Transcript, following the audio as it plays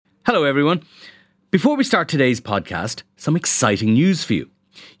Hello everyone. Before we start today's podcast, some exciting news for you.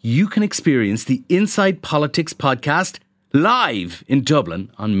 You can experience the Inside Politics podcast live in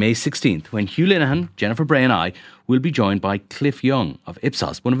Dublin on May 16th when Hugh Linehan, Jennifer Bray and I will be joined by Cliff Young of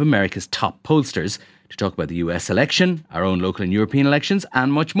Ipsos, one of America's top pollsters, to talk about the US election, our own local and European elections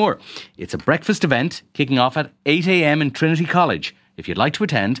and much more. It's a breakfast event kicking off at 8 a.m. in Trinity College. If you'd like to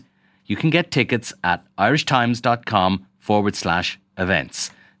attend, you can get tickets at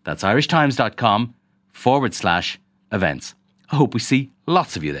irishtimes.com/events. That's irishtimes.com/events. I hope we see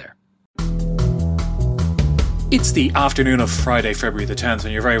lots of you there. It's the afternoon of Friday, February the 10th,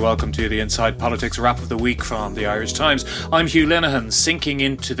 and you're very welcome to the Inside Politics wrap of the week from the Irish Times. I'm Hugh Linehan, sinking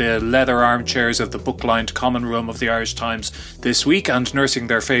into the leather armchairs of the book-lined common room of the Irish Times this week, and nursing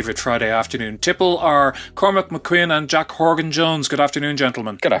their favourite Friday afternoon tipple are Cormac McQuinn and Jack Horgan-Jones. Good afternoon,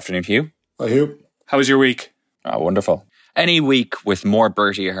 gentlemen. Good afternoon, Hugh. Hi, Hugh. How was your week? Oh, wonderful. Any week with more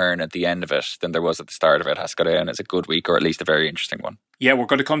Bertie Ahern at the end of it than there was at the start of it has to go down as a good week, or at least a very interesting one. Yeah, we're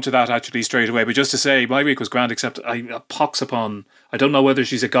going to come to that actually straight away. But just to say, my week was grand, except a pox upon, I don't know whether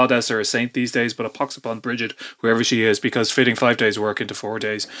she's a goddess or a saint these days, but a pox upon Bridget, whoever she is, because fitting 5 days work into 4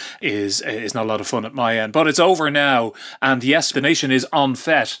 days is not a lot of fun at my end. But it's over now. And yes, the nation is en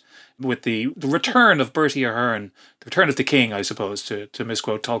fete with the return of Bertie Ahern, the return of the king, I suppose, to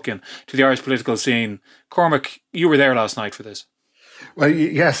misquote Tolkien, to the Irish political scene. Cormac, you were there last night for this. Well,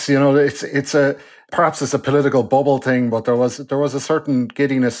 yes, it's a perhaps it's a political bubble thing, but there was a certain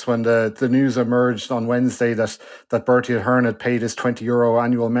giddiness when the news emerged on Wednesday that Bertie Ahern had paid his €20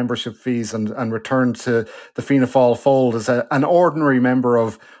 annual membership fees and returned to the Fianna Fáil fold as an ordinary member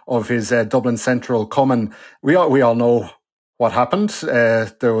of his Dublin Central Common. We all know what happened.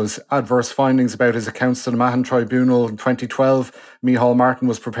 There was adverse findings about his accounts to the Mahon Tribunal in 2012. Micheál Martin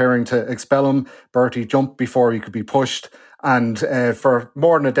was preparing to expel him. Bertie jumped before he could be pushed. And for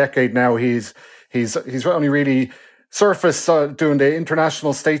more than a decade now, he's only really surfaced doing the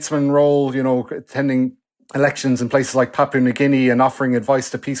international statesman role, attending elections in places like Papua New Guinea and offering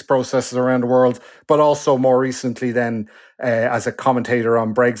advice to peace processes around the world, but also more recently then as a commentator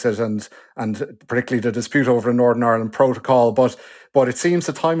on Brexit and particularly the dispute over the Northern Ireland Protocol. But it seems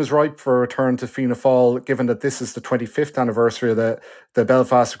the time is ripe for a return to Fianna Fáil, given that this is the 25th anniversary of the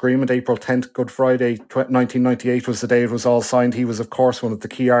Belfast Agreement. April 10th, Good Friday, 1998 was the day it was all signed. He was, of course, one of the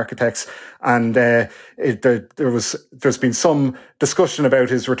key architects. And there's been some discussion about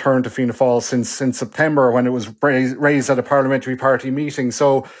his return to Fianna Fáil since September, when it was raised at a parliamentary party meeting.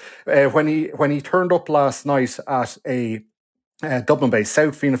 So when he turned up last night at a Dublin-based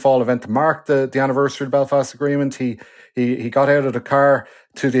South Fianna Fáil event to mark the anniversary of the Belfast Agreement, he got out of the car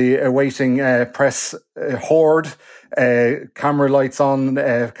to the awaiting press horde, camera lights on,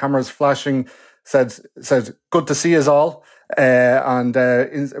 cameras flashing, said, "Good to see us all," and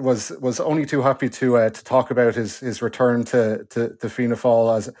was only too happy to talk about his return to Fianna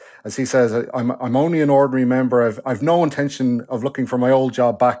Fáil. As he says, I'm only an ordinary member. I've no intention of looking for my old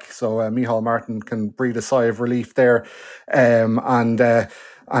job back. So Micheál Martin can breathe a sigh of relief there, he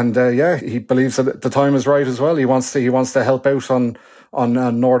believes that the time is right as well. He wants to help out on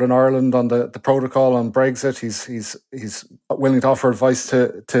Northern Ireland, on the protocol, on Brexit. He's willing to offer advice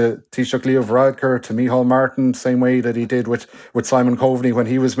to Taoiseach Leo Varadkar, to Micheál Martin, same way that he did with Simon Coveney when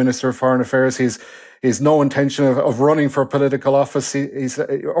he was Minister of Foreign Affairs. He's no intention of running for political office. He's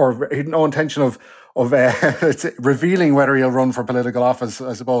no intention of revealing whether he'll run for political office.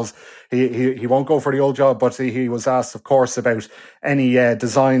 I suppose he won't go for the old job, but he was asked, of course, about any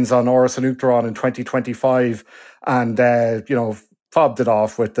designs on Áras an Uachtaráin in 2025, and fobbed it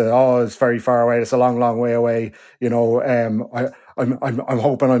off with it's very far away. It's a long, long way away. I'm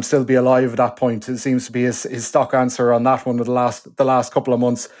hoping I'm still be alive at that point. It seems to be his stock answer on that one of the last couple of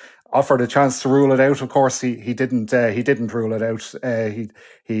months. Offered a chance to rule it out. Of course, he didn't rule it out.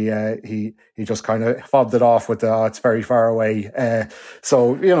 He just kind of fobbed it off with it's very far away.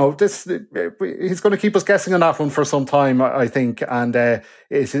 So he's going to keep us guessing on that one for some time, I think, and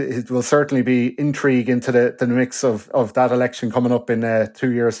it will certainly be intrigue into the mix of that election coming up in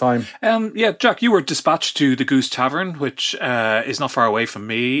 2 years' time. Jack, you were dispatched to the Goose Tavern, which is not far away from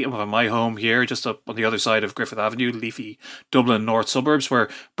my home here, just up on the other side of Griffith Avenue, leafy Dublin north suburbs, where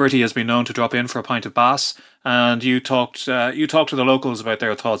Bertie has been known to drop in for a pint of Bass. And you talked to the locals about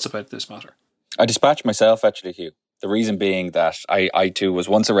their thoughts about this matter. I dispatched myself, actually, Hugh. The reason being that I too was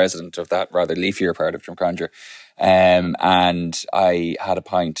once a resident of that rather leafier part of Drumcondra, and I had a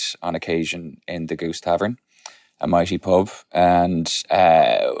pint on occasion in the Goose Tavern, a mighty pub, and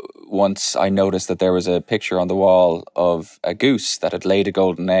once I noticed that there was a picture on the wall of a goose that had laid a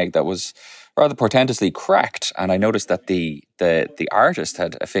golden egg that was rather portentously cracked, and I noticed that the artist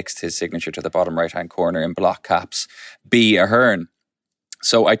had affixed his signature to the bottom right-hand corner in block caps, B. Ahern.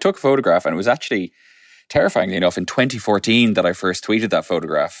 So I took a photograph, and it was actually, terrifyingly enough, in 2014 that I first tweeted that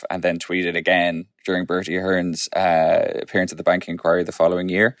photograph, and then tweeted again during Bertie Ahern's appearance at the Banking Inquiry the following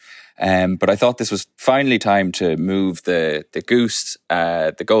year. But I thought this was finally time to move the Goose,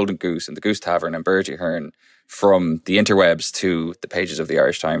 the Golden Goose and the Goose Tavern and Bertie Ahern from the interwebs to the pages of the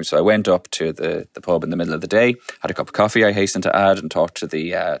Irish Times. So I went up to the pub in the middle of the day, had a cup of coffee, I hasten to add, and talked to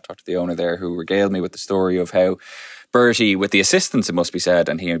the owner there, who regaled me with the story of how Bertie, with the assistance, it must be said,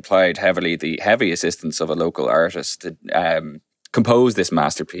 and he implied heavily the heavy assistance of a local artist, composed this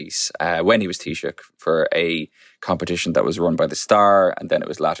masterpiece when he was Taoiseach for a competition that was run by the Star, and then it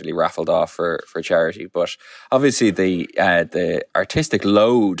was latterly raffled off for charity. But obviously the artistic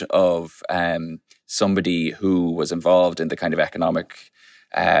load of somebody who was involved in the kind of economic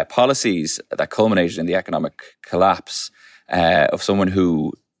policies that culminated in the economic collapse, of someone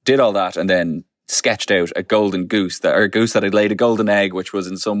who did all that and then sketched out a golden goose, or a goose that had laid a golden egg, which was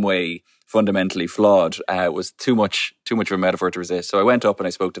in some way fundamentally flawed, was too much of a metaphor to resist. So I went up and I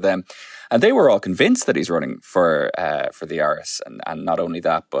spoke to them, and they were all convinced that he's running for the Irish, and not only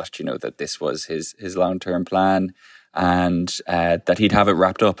that, but that this was his long-term plan, and that he'd have it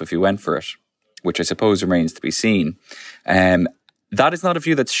wrapped up if he went for it, which I suppose remains to be seen. That is not a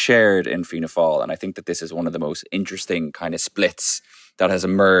view that's shared in Fianna Fáil, and I think that this is one of the most interesting kind of splits that has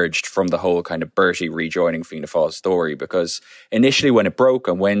emerged from the whole kind of Bertie rejoining Fianna Fáil story, because initially when it broke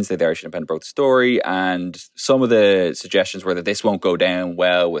on Wednesday, the Irish Independent broke the story, and some of the suggestions were that this won't go down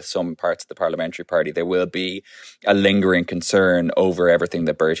well with some parts of the parliamentary party. There will be a lingering concern over everything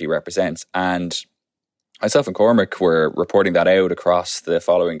that Bertie represents, and myself and Cormac were reporting that out across the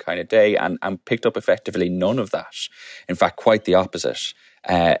following kind of day, and picked up effectively none of that. In fact, quite the opposite.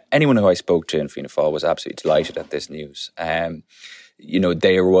 Anyone who I spoke to in Fianna Fáil was absolutely delighted at this news.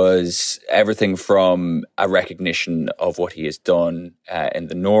 There was everything from a recognition of what he has done in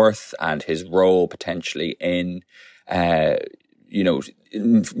the North and his role potentially in,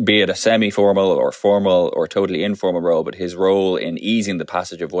 be it a semi-formal or formal or totally informal role, but his role in easing the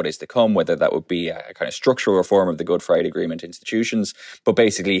passage of what is to come, whether that would be a kind of structural reform of the Good Friday Agreement institutions, but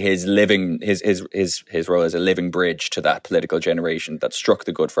basically his role as a living bridge to that political generation that struck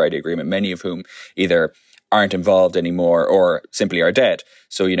the Good Friday Agreement, many of whom either aren't involved anymore or simply are dead.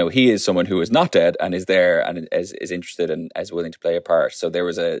 So, he is someone who is not dead and is there and is interested and is willing to play a part. So there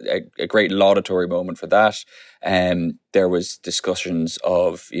was a great laudatory moment for that. There was discussions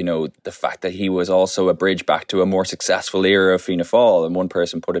of, the fact that he was also a bridge back to a more successful era of Fianna Fáil. And one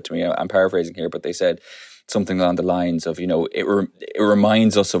person put it to me, I'm paraphrasing here, but they said something along the lines of, it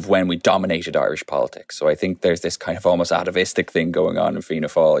reminds us of when we dominated Irish politics. So I think there's this kind of almost atavistic thing going on in Fianna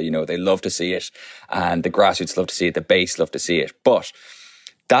Fáil. They love to see it, and the grassroots love to see it, the base love to see it. But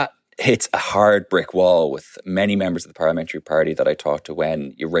that hits a hard brick wall with many members of the parliamentary party that I talked to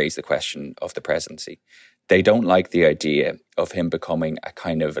when you raise the question of the presidency. They don't like the idea of him becoming a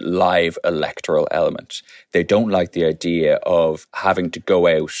kind of live electoral element. They don't like the idea of having to go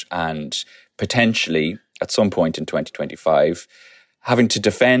out and potentially, at some point in 2025, having to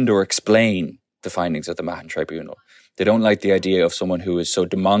defend or explain the findings of the Mahon Tribunal. They don't like the idea of someone who is so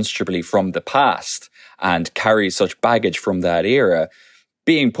demonstrably from the past and carries such baggage from that era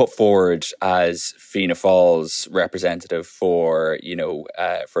being put forward as Fianna Fáil's representative for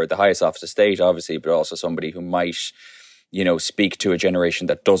the highest office of state, obviously, but also somebody who might, speak to a generation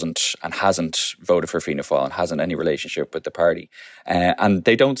that doesn't and hasn't voted for Fianna Fáil and hasn't any relationship with the party. And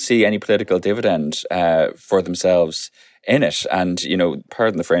they don't see any political dividend for themselves in it. And,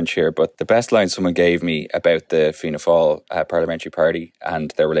 pardon the French here, but the best line someone gave me about the Fianna Fáil parliamentary party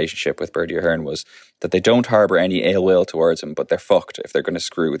and their relationship with Bertie Ahern was that they don't harbour any ill will towards him, but they're fucked if they're going to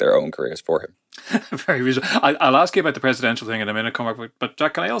screw their own careers for him. Very reasonable. I'll ask you about the presidential thing in a minute, Cormac, but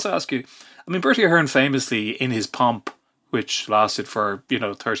Jack, can I also ask you, Bertie Ahern famously, in his pomp, which lasted for,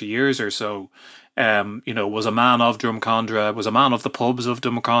 30 years or so, was a man of Drumcondra, was a man of the pubs of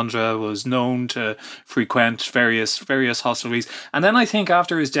Drumcondra, was known to frequent various hostelries. And then I think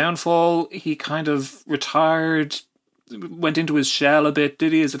after his downfall, he kind of retired, went into his shell a bit,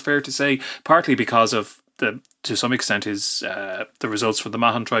 did he? Is it fair to say? Partly because of to some extent his the results from the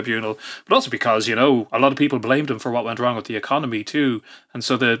Mahon Tribunal, but also because, a lot of people blamed him for what went wrong with the economy too. And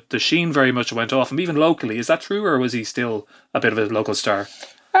so the sheen very much went off, and even locally. Is that true, or was he still a bit of a local star?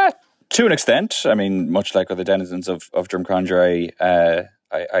 To an extent. Much like other denizens of Drumcondra,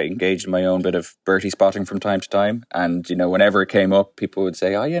 I engaged in my own bit of Bertie spotting from time to time, and whenever it came up, people would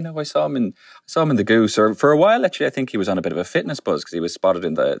say, "Oh, I saw him in the Goose." Or for a while, actually, I think he was on a bit of a fitness buzz because he was spotted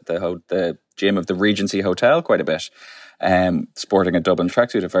in the gym of the Regency Hotel quite a bit, sporting a Dublin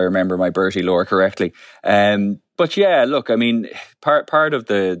tracksuit, if I remember my Bertie lore correctly. But yeah, look, I mean, part of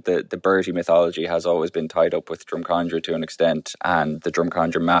the Bertie mythology has always been tied up with Drumcondra to an extent, and the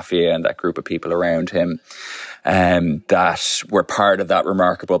Drumcondra mafia and that group of people around him that were part of that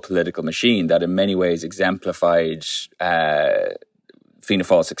remarkable political machine that in many ways exemplified Fianna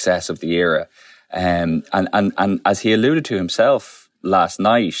Fáil's success of the era. And as he alluded to himself last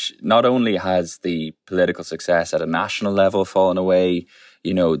night, not only has the political success at a national level fallen away,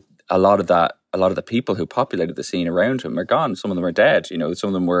 a lot of the people who populated the scene around him are gone. Some of them are dead. Some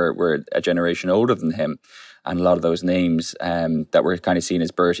of them were a generation older than him. And a lot of those names that were kind of seen as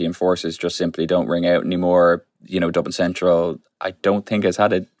Bertie enforcers just simply don't ring out anymore. Dublin Central, I don't think has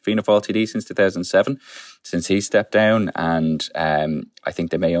had a Fianna Fáil TD since 2007, since he stepped down. And I think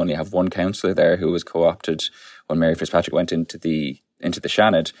they may only have one councillor there who was co-opted when Mary Fitzpatrick went into the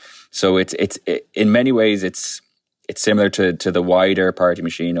Seanad. So it's in many ways it's similar to the wider party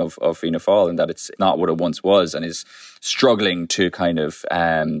machine of Fianna Fáil in that it's not what it once was and is struggling to kind of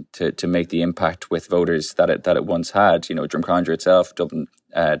to make the impact with voters that it once had. Drumcondra itself, Dublin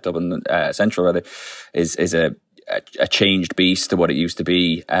Central rather, is a changed beast to what it used to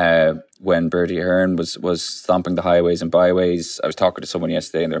be when Bertie Ahern was stomping the highways and byways. I was talking to someone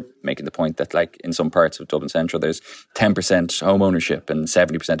yesterday and they're making the point that like in some parts of Dublin Central there's 10% home ownership and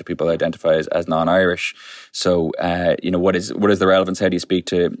 70% of people identify as non-Irish. So what is the relevance? How do you speak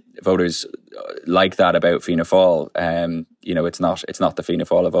to voters like that about Fianna Fáil? It's not the Fianna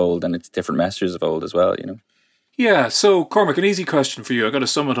Fáil of old, and it's different messages of old as well. Yeah, so Cormac, an easy question for you. I've got to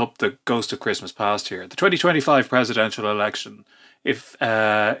sum it up the ghost of Christmas past here. The 2025 presidential election, if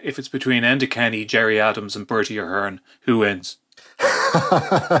it's between Enda Kenny, Gerry Adams and Bertie Ahern, who wins?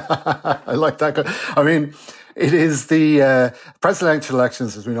 I like that. I mean, it is the presidential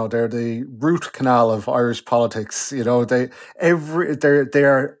elections, as we know, they're the root canal of Irish politics. They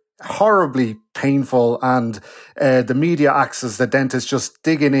are horribly painful, and the media acts as the dentist, just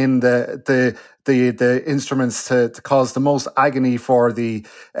digging in the instruments to cause the most agony for the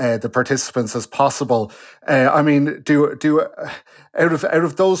participants as possible. I mean, out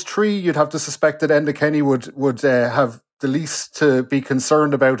of those three, you'd have to suspect that Enda Kenny would have the least to be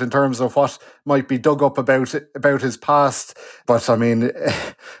concerned about in terms of what might be dug up about his past. But I mean,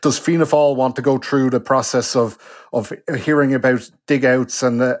 does Fianna Fáil want to go through the process of hearing about dig-outs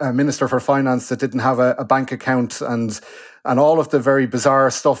and a Minister for Finance that didn't have a bank account and all of the very bizarre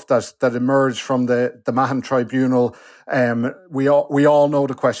stuff that emerged from the Mahon Tribunal? We all know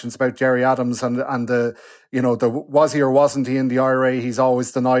the questions about Gerry Adams and the was he or wasn't he in the IRA? He's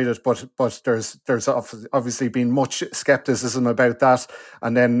always denied it, but there's obviously been much scepticism about that.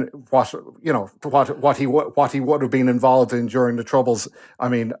 And then what he would have been involved in during the Troubles. I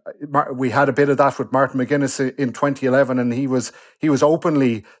mean, we had a bit of that with Martin McGuinness in 2011, and he was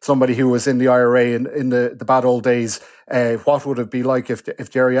openly somebody who was in the IRA in the bad old days. What would it be like if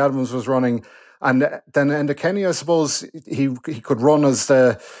Gerry Adams was running? And then Enda Kenny, I suppose he could run as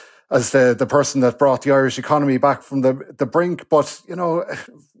the person that brought the Irish economy back from the brink. But,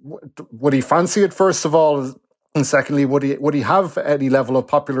 would he fancy it, first of all? And secondly, would he have any level of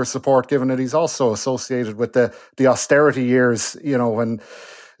popular support, given that he's also associated with the austerity years, when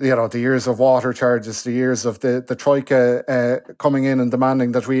the years of water charges, the years of the Troika coming in and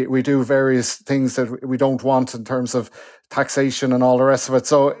demanding that we do various things that we don't want in terms of taxation and all the rest of it.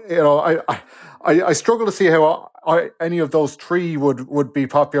 So, I struggle to see how any of those three would be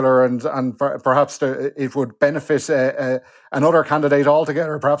popular, and perhaps it would benefit another candidate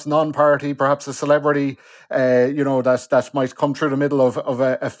altogether, perhaps non-party, perhaps a celebrity, that might come through the middle of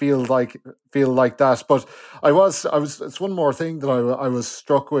a field like that. But it's one more thing that I was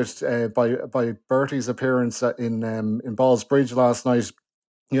struck with by Bertie's appearance in Ballsbridge last night.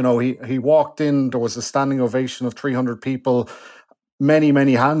 He walked in, there was a standing ovation of 300 people. Many,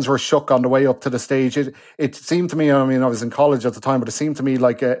 many hands were shook on the way up to the stage. It seemed to me, I mean, I was in college at the time, but it seemed to me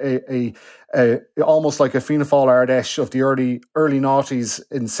like a almost like a Fianna Fáil Ardèche of the early noughties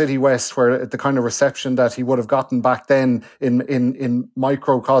in City West, where the kind of reception that he would have gotten back then in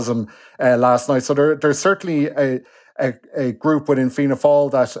microcosm last night. So there's certainly a group within Fianna Fáil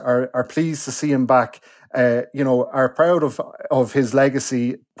that are pleased to see him back. Are proud of his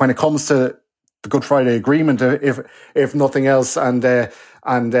legacy when it comes to the Good Friday Agreement, if nothing else, and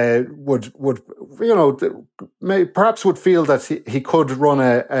would perhaps would feel that he could run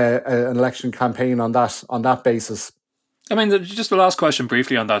an election campaign on that basis. I mean, just the last question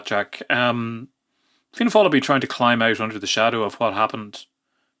briefly on that, Jack. Fianna Fáil will be trying to climb out under the shadow of what happened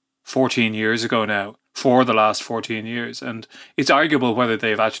 14 years ago now, for the last 14 years. And it's arguable whether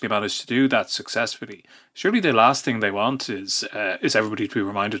they've actually managed to do that successfully. Surely the last thing they want is everybody to be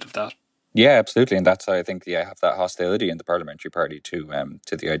reminded of that. Yeah, absolutely. And that's how I think have that hostility in the parliamentary party to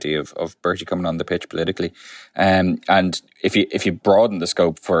the idea of Bertie coming on the pitch politically. And if you broaden the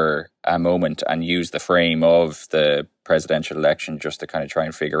scope for a moment and use the frame of the presidential election just to kind of try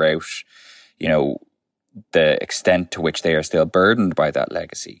and figure out, the extent to which they are still burdened by that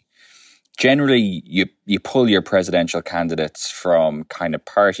legacy. Generally, you pull your presidential candidates from kind of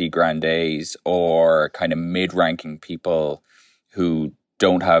party grandees or kind of mid-ranking people who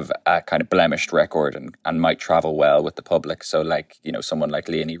don't have a kind of blemished record and might travel well with the public. So someone like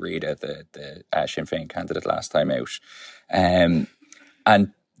Leonie Reida, the Sinn Féin candidate last time out. And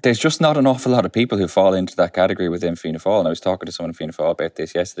there's just not an awful lot of people who fall into that category within Fianna Fáil. And I was talking to someone in Fianna Fáil about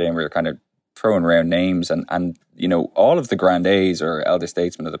this yesterday, and we were kind of throwing around names and all of the grandees or elder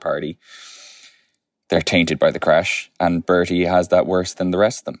statesmen of the party, they're tainted by the crash, and Bertie has that worse than the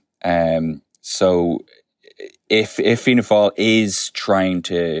rest of them. So if Fianna Fáil is trying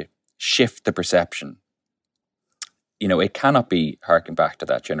to shift the perception, it cannot be harking back to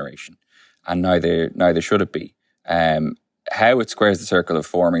that generation, and neither should it be. How it squares the circle of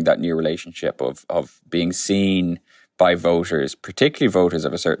forming that new relationship of being seen by voters, particularly voters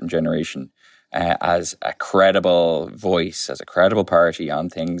of a certain generation, as a credible voice, as a credible party on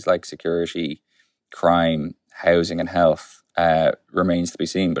things like security, crime, housing and health, remains to be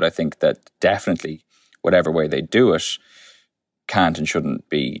seen. But I think that definitely, whatever way they do it, can't and shouldn't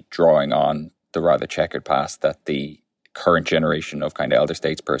be drawing on the rather checkered past that the current generation of kind of elder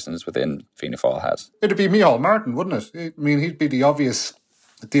statespersons within Fianna Fáil has. It'd be Micheál Martin, wouldn't it? I mean, he'd be the obvious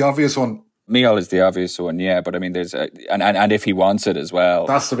one. Micheál is the obvious one, yeah. But I mean, there's and if he wants it as well,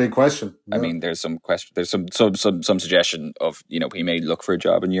 that's the big question. Yeah. I mean, there's some question, there's some suggestion of he may look for a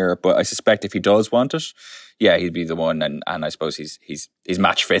job in Europe, but I suspect if he does want it, yeah, he'd be the one, and I suppose he's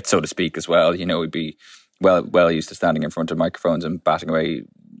match fit, so to speak, as well. He'd be well used to standing in front of microphones and batting away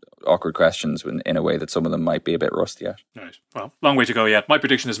awkward questions in a way that some of them might be a bit rusty at. Right. Well, long way to go yet. My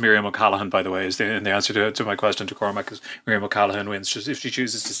prediction is Miriam O'Callaghan, by the way, is the answer to my question to Cormac, is Miriam O'Callaghan wins just if she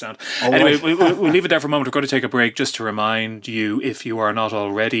chooses to stand. Anyway, we'll leave it there for a moment. We're going to take a break just to remind you, if you are not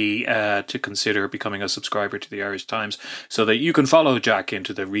already, to consider becoming a subscriber to the Irish Times so that you can follow Jack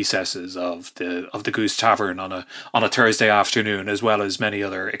into the recesses of the Goose Tavern on a Thursday afternoon, as well as many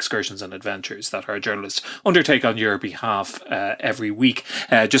other excursions and adventures that our journalists undertake on your behalf every week.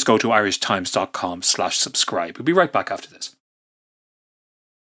 Just go to irishtimes.com/subscribe. We'll be right back after this.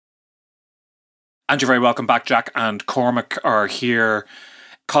 And you're very welcome back. Jack and Cormac are here.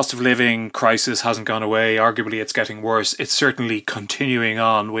 Cost of living crisis hasn't gone away. Arguably, it's getting worse. It's certainly continuing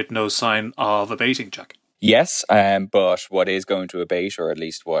on with no sign of abating, Jack. Yes, but what is going to abate, or at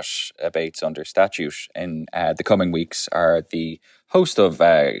least what abates under statute in the coming weeks, are the host of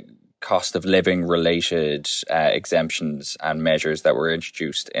cost of living related exemptions and measures that were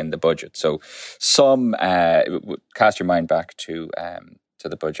introduced in the budget. So some, cast your mind back to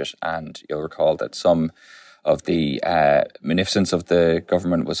the budget, and you'll recall that some of the munificence of the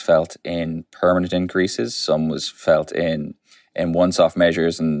government was felt in permanent increases, some was felt in once-off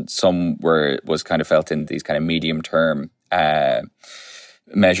measures, and some was kind of felt in these kind of medium-term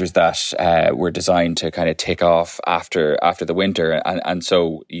measures that were designed to kind of tick off after the winter, and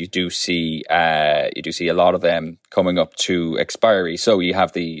so you do see a lot of them coming up to expiry. So you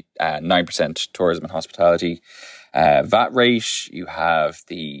have the 9% tourism and hospitality VAT rate. You have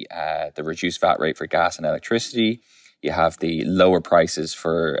the reduced VAT rate for gas and electricity. You have the lower prices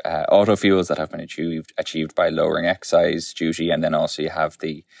for auto fuels that have been achieved by lowering excise duty, and then also you have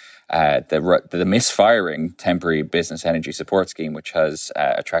the misfiring temporary business energy support scheme, which has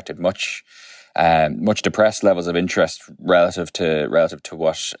attracted much depressed levels of interest relative to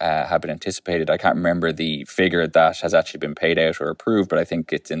what had been anticipated. I can't remember the figure that has actually been paid out or approved, but I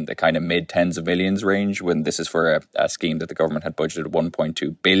think it's in the kind of mid tens of millions range, when this is for a scheme that the government had budgeted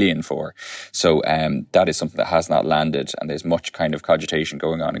 1.2 billion for. So that is something that has not landed, and there's much kind of cogitation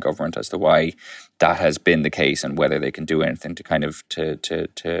going on in government as to why that has been the case and whether they can do anything to kind of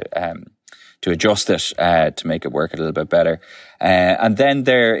to adjust it, to make it work a little bit better. And then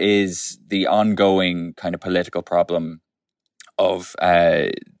there is the ongoing kind of political problem of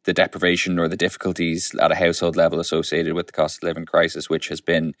the deprivation or the difficulties at a household level associated with the cost of living crisis, which has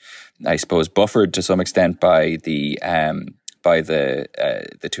been, I suppose, buffered to some extent by the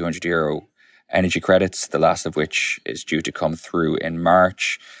 €200 energy credits, the last of which is due to come through in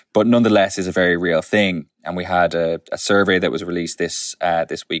March, but nonetheless is a very real thing. And we had a survey that was released this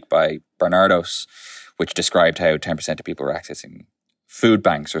week by Barnardos, which described how 10% of people were accessing food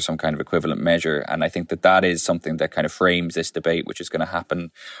banks or some kind of equivalent measure. And I think that is something that kind of frames this debate, which is going to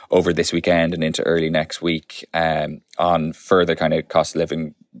happen over this weekend and into early next week, on further kind of cost of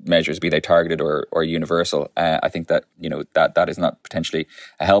living measures, be they targeted or universal. I think that, that is not potentially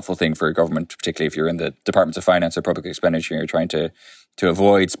a helpful thing for a government, particularly if you're in the departments of finance or public expenditure and you're trying to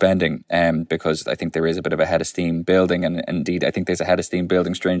avoid spending, because I think there is a bit of a head of steam building, and indeed I think there's a head of steam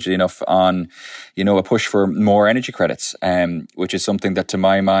building, strangely enough, on a push for more energy credits, which is something that, to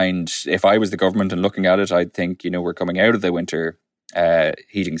my mind, if I was the government and looking at it, I'd think we're coming out of the winter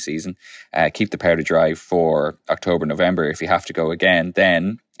heating season, keep the powder dry for October, November if you have to go again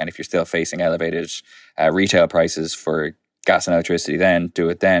then, and if you're still facing elevated retail prices for gas and electricity, then do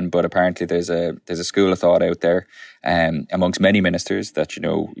it then. But apparently there's a school of thought out there amongst many ministers that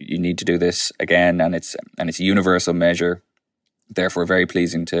you need to do this again, and it's a universal measure, therefore very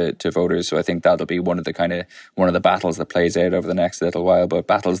pleasing to voters. So I think that'll be one of the battles that plays out over the next little while. But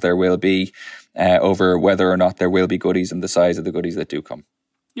battles there will be over whether or not there will be goodies and the size of the goodies that do come.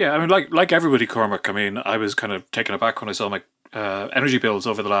 Yeah, I mean, like everybody, Cormac. I mean, I was kind of taken aback when I saw my energy bills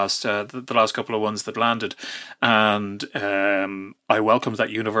over the last couple of ones that landed, and I welcomed that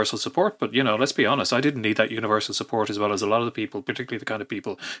universal support. But let's be honest, I didn't need that universal support as well as a lot of the people, particularly the kind of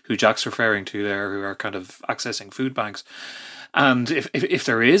people who Jack's referring to there, who are kind of accessing food banks. And if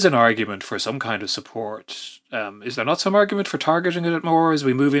there is an argument for some kind of support, is there not some argument for targeting it more as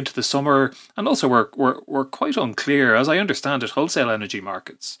we move into the summer? And also, we're quite unclear. As I understand it, wholesale energy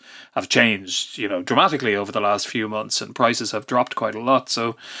markets have changed, dramatically over the last few months, and prices have dropped quite a lot.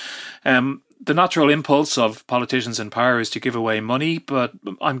 So, the natural impulse of politicians in power is to give away money, but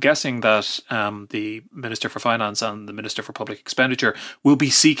I'm guessing that the Minister for Finance and the Minister for Public Expenditure will be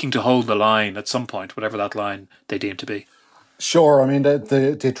seeking to hold the line at some point, whatever that line they deem to be. Sure. I mean,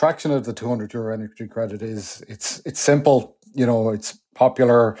 the attraction of the €200 energy credit is it's simple. It's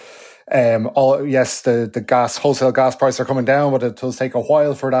popular. The wholesale gas prices are coming down, but it does take a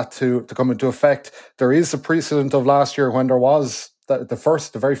while for that to come into effect. There is a precedent of last year when there was the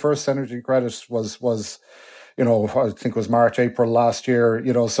very first energy credit was I think it was March, April last year,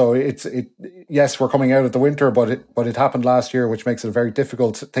 so yes, we're coming out of the winter, but it happened last year, which makes it a very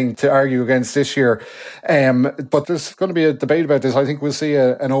difficult thing to argue against this year. But there's going to be a debate about this. I think we'll see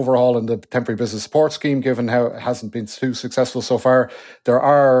an overhaul in the temporary business support scheme, given how it hasn't been too successful so far. There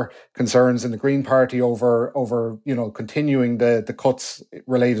are concerns in the Green Party over continuing the cuts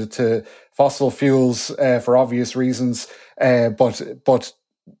related to fossil fuels for obvious reasons. But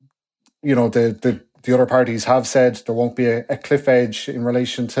the other parties have said there won't be a cliff edge in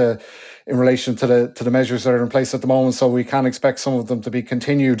relation to the measures that are in place at the moment, so we can expect some of them to be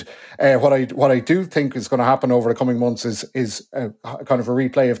continued. What I do think is going to happen over the coming months is kind of a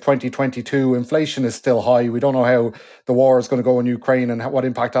replay of 2022. Inflation is still high. We don't know how the war is going to go in Ukraine and what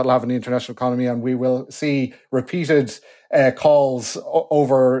impact that'll have on the international economy, and we will see repeated calls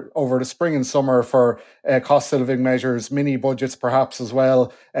over the spring and summer for cost of living measures, mini budgets perhaps as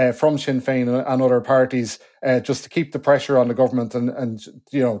well, from Sinn Féin and other parties, just to keep the pressure on the government and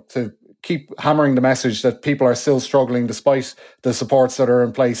to keep hammering the message that people are still struggling despite the supports that are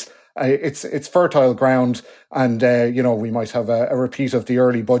in place. It's fertile ground, and we might have a repeat of the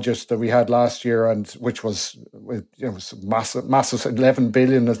early budget that we had last year, and which was massive 11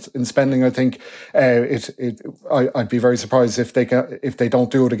 billion in spending. I think I'd be very surprised if they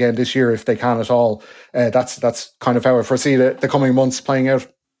don't do it again this year, if they can at all. That's kind of how I foresee the coming months playing out.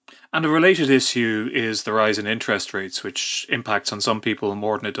 And a related issue is the rise in interest rates, which impacts on some people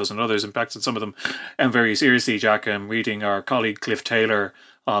more than it does on others, impacts on some of them very seriously. Jack, I'm reading our colleague Cliff Taylor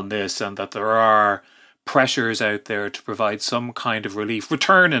on this, and that there are pressures out there to provide some kind of relief,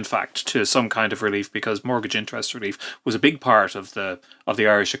 return in fact to some kind of relief, because mortgage interest relief was a big part of the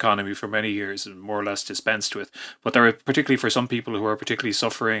Irish economy for many years and more or less dispensed with. But there are, particularly for some people who are particularly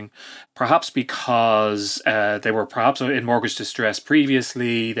suffering, perhaps because they were perhaps in mortgage distress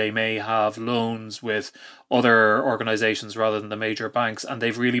previously, they may have loans with other organisations rather than the major banks, and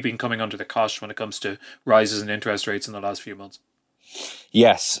they've really been coming under the cosh when it comes to rises in interest rates in the last few months.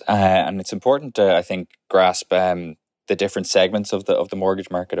 Yes, and it's important to, I think, grasp the different segments of the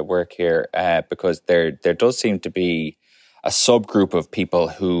mortgage market at work here, because there does seem to be a subgroup of people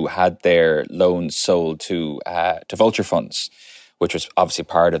who had their loans sold to vulture funds, which was obviously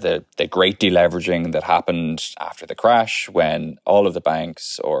part of the great deleveraging that happened after the crash, when all of the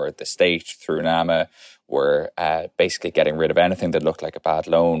banks or the state through NAMA were basically getting rid of anything that looked like a bad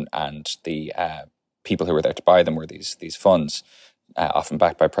loan, and the people who were there to buy them were these funds, often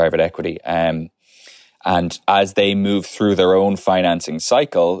backed by private equity. And as they move through their own financing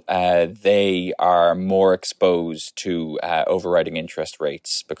cycle, they are more exposed to overriding interest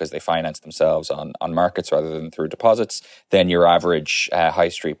rates because they finance themselves on markets rather than through deposits than your average high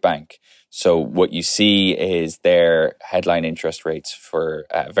street bank. So what you see is their headline interest rates for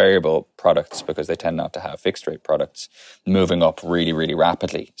variable products, because they tend not to have fixed rate products, moving up really, really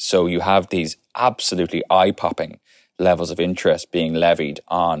rapidly. So you have these absolutely eye-popping levels of interest being levied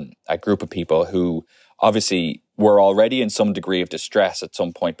on a group of people who obviously were already in some degree of distress at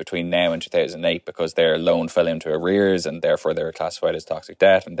some point between now and 2008 because their loan fell into arrears and therefore they were classified as toxic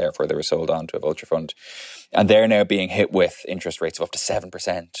debt and therefore they were sold on to a vulture fund. And they're now being hit with interest rates of up to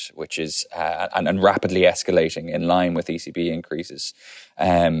 7%, which is and rapidly escalating in line with ECB increases.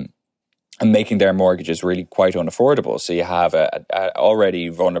 And making their mortgages really quite unaffordable. So you have a already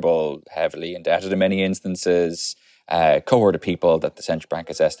vulnerable, heavily indebted in many instances, cohort of people that the central bank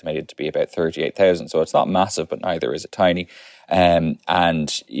has estimated to be about 38,000. So it's not massive, but neither is it tiny.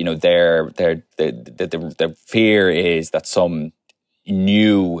 And you know, the fear is that some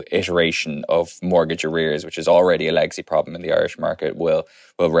new iteration of mortgage arrears, which is already a legacy problem in the Irish market, will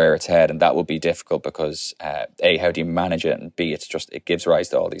rear its head, and that will be difficult because A, how do you manage it, and B, it gives rise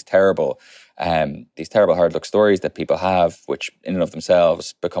to all these terrible hard luck stories that people have, which in and of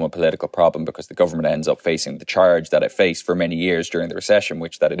themselves become a political problem because the government ends up facing the charge that it faced for many years during the recession,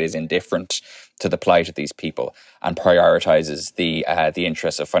 which that it is indifferent to the plight of these people and prioritises the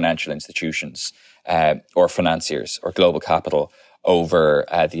interests of financial institutions or financiers or global capital over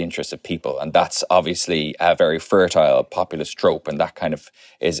the interests of people. And that's obviously a very fertile populist trope, and that kind of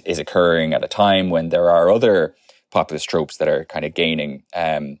is occurring at a time when there are other populist tropes that are kind of gaining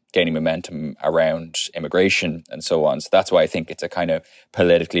momentum around immigration and so on. So that's why I think it's a kind of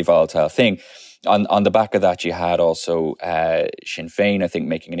politically volatile thing. On the back of that, you had also Sinn Féin, I think,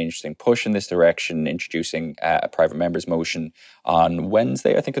 making an interesting push in this direction, introducing a private member's motion on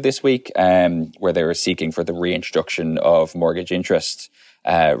Wednesday, I think, of this week, where they were seeking for the reintroduction of mortgage interest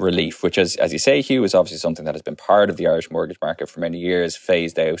relief, which, as you say, Hugh, is obviously something that has been part of the Irish mortgage market for many years,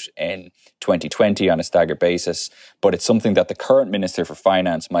 phased out in 2020 on a staggered basis. But it's something that the current Minister for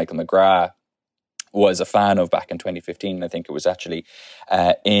Finance, Michael McGrath, was a fan of back in 2015. I think it was actually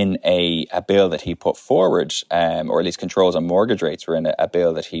in a bill that he put forward, or at least controls on mortgage rates were in a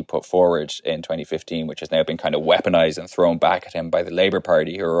bill that he put forward in 2015, which has now been kind of weaponized and thrown back at him by the Labour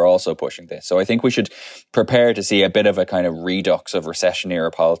Party, who are also pushing this. So I think we should prepare to see a bit of a kind of redux of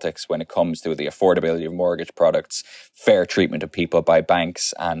recession-era politics when it comes to the affordability of mortgage products, fair treatment of people by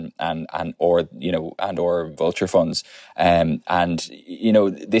banks and or vulture funds. And you know,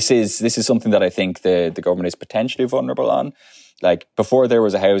 this is something that I think the government is potentially vulnerable on. Like, before there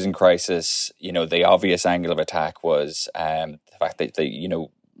was a housing crisis, you know, the obvious angle of attack was the fact that the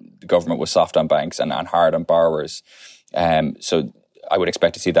government was soft on banks and hard on borrowers. So I would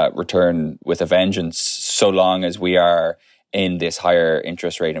expect to see that return with a vengeance, so long as we are in this higher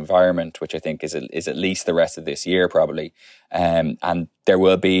interest rate environment, which I think is at least the rest of this year probably. And there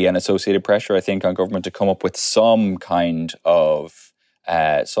will be an associated pressure, I think, on government to come up with some kind of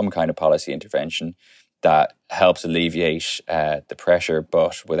policy intervention that helps alleviate the pressure,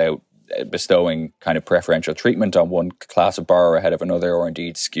 but without bestowing kind of preferential treatment on one class of borrower ahead of another, or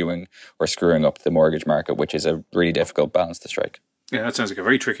indeed skewing or screwing up the mortgage market, which is a really difficult balance to strike. Yeah, that sounds like a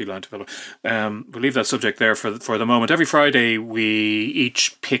very tricky line to follow. We'll leave that subject there for the moment. Every Friday, we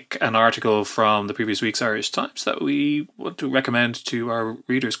each pick an article from the previous week's Irish Times that we want to recommend to our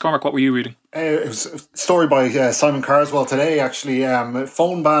readers. Cormac, what were you reading? It was a story by Simon Carswell today, actually.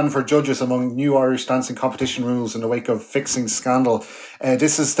 Phone ban for judges among new Irish dancing competition rules in the wake of fixing scandal.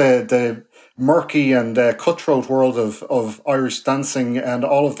 This is the murky and cutthroat world of Irish dancing, and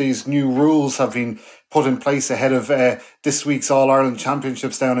all of these new rules have been put in place ahead of this week's All-Ireland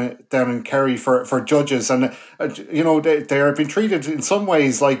Championships down in Kerry for judges. And they are being treated in some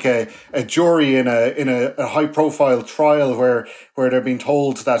ways like a jury in a high profile trial where they're being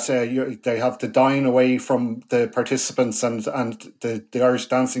told that they have to dine away from the participants and the Irish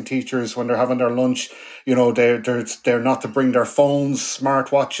dancing teachers when they're having their lunch. You know, they're not to bring their phones,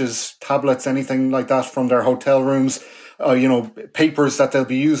 smartwatches, tablets, anything like that from their hotel rooms. Papers that they'll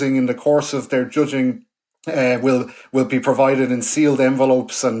be using in the course of their judging will be provided in sealed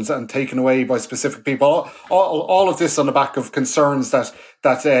envelopes and taken away by specific people. All of this on the back of concerns that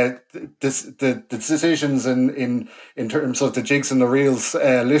the decisions in terms of the jigs and the reels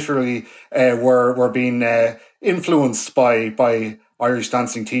literally were being influenced by Irish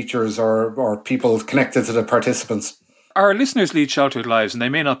dancing teachers or people connected to the participants. Our listeners lead sheltered lives and they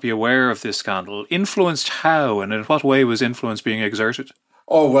may not be aware of this scandal. Influenced how, and in what way was influence being exerted?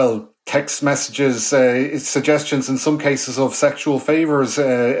 Oh, well, text messages, suggestions in some cases of sexual favours,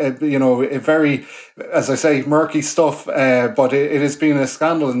 very, as I say, murky stuff. But it has been a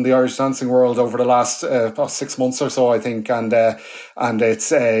scandal in the Irish dancing world over the last 6 months or so, I think. And we're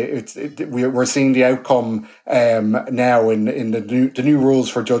seeing the outcome now in the new rules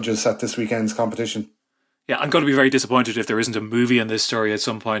for judges at this weekend's competition. Yeah, I'm going to be very disappointed if there isn't a movie on this story at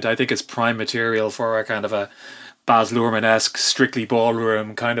some point. I think it's prime material for a kind of a Baz Luhrmann-esque, Strictly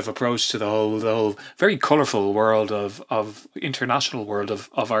Ballroom kind of approach to the whole very colourful world of international world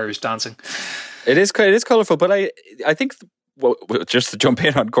of Irish dancing. It is colourful, but I think, well, just to jump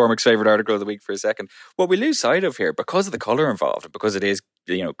in on Cormac's favourite article of the week for a second, what we lose sight of here, because of the colour involved, and because it is,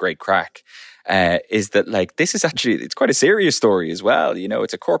 great crack, is that this is actually, it's quite a serious story as well.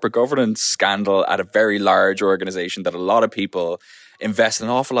 It's a corporate governance scandal at a very large organisation that a lot of people invest an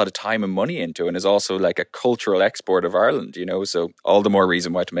awful lot of time and money into, and is also like a cultural export of Ireland, so all the more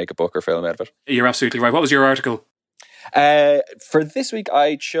reason why to make a book or film out of it. You're absolutely right. What was your article? For this week,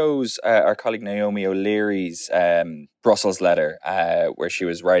 I chose our colleague Naomi O'Leary's Brussels letter, where she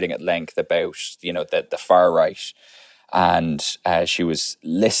was writing at length about, the far right, and she was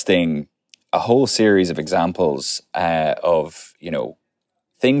listing a whole series of examples of,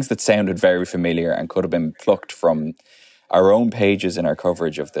 things that sounded very familiar and could have been plucked from our own pages in our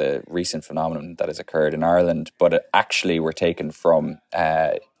coverage of the recent phenomenon that has occurred in Ireland, but actually were taken from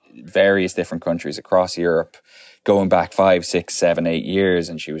various different countries across Europe, going back 5, 6, 7, 8 years.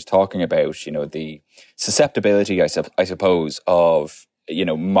 And she was talking about, the susceptibility, I suppose, of,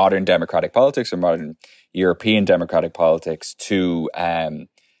 modern democratic politics or modern European democratic politics to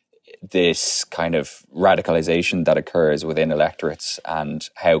this kind of radicalization that occurs within electorates, and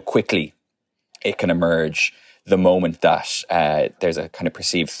how quickly it can emerge the moment that there's a kind of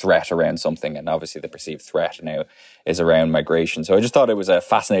perceived threat around something. And obviously the perceived threat now is around migration. So I just thought it was a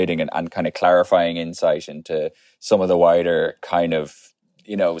fascinating and kind of clarifying insight into some of the wider kind of,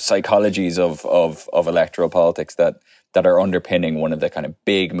 psychologies of electoral politics that are underpinning one of the kind of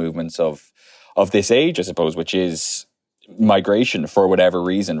big movements of this age, I suppose, which is migration for whatever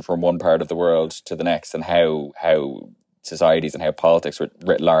reason from one part of the world to the next, and how societies and how politics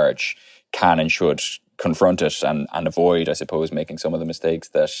writ large can and should confront it and avoid, I suppose, making some of the mistakes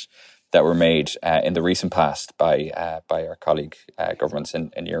that were made in the recent past by our colleague governments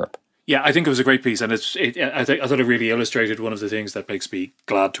in Europe. Yeah, I think it was a great piece, and I thought it really illustrated one of the things that makes me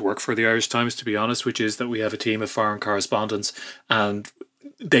glad to work for the Irish Times, to be honest, which is that we have a team of foreign correspondents, and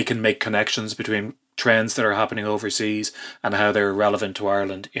they can make connections between trends that are happening overseas and how they're relevant to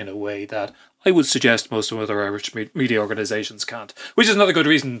Ireland in a way that I would suggest most of other Irish media organisations can't, which is another good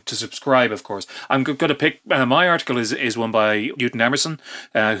reason to subscribe, of course. I'm going to pick, my article is one by Newton Emerson,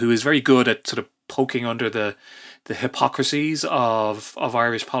 who is very good at sort of poking under the hypocrisies of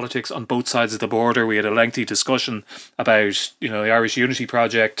Irish politics on both sides of the border. We had a lengthy discussion about, the Irish Unity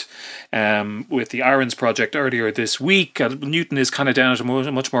Project with the Irons Project earlier this week. Newton is kind of down at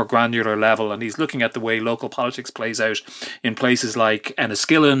a much more granular level, and he's looking at the way local politics plays out in places like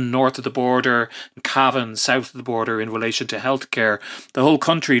Enniskillen, north of the border, and Cavan, south of the border, in relation to healthcare. The whole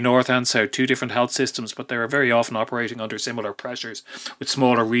country, north and south, two different health systems, but they're very often operating under similar pressures, with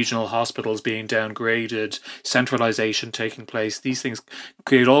smaller regional hospitals being downgraded, centralisation taking place. These things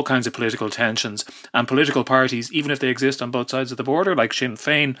create all kinds of political tensions, and political parties, even if they exist on both sides of the border, like Sinn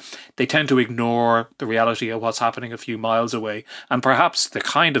Féin, they tend to ignore the reality of what's happening a few miles away, and perhaps the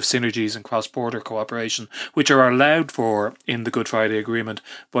kind of synergies and cross-border cooperation which are allowed for in the Good Friday Agreement,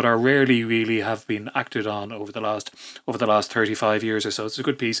 but are rarely really have been acted on over the last 35 years or so. It's a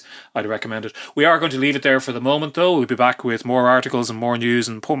good piece. I'd recommend it. We are going to leave it there for the moment, though. We'll be back with more articles and more news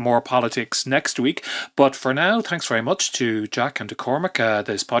and more politics next week. But for now, thanks very much to Jack and to Cormac.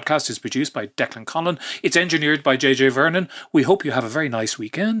 This podcast is produced by Declan Conlon. It's engineered by JJ Vernon. We hope you have a very nice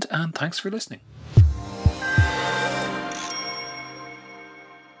weekend, and thanks for listening.